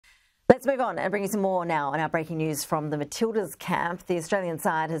Let's move on and bring you some more now on our breaking news from the Matildas camp. The Australian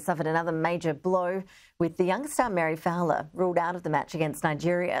side has suffered another major blow with the young star Mary Fowler ruled out of the match against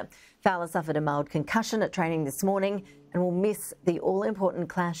Nigeria. Fowler suffered a mild concussion at training this morning and will miss the all-important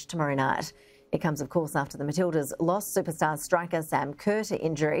clash tomorrow night. It comes, of course, after the Matildas lost superstar striker Sam Kerr to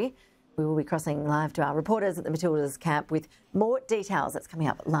injury. We will be crossing live to our reporters at the Matildas camp with more details. That's coming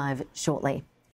up live shortly.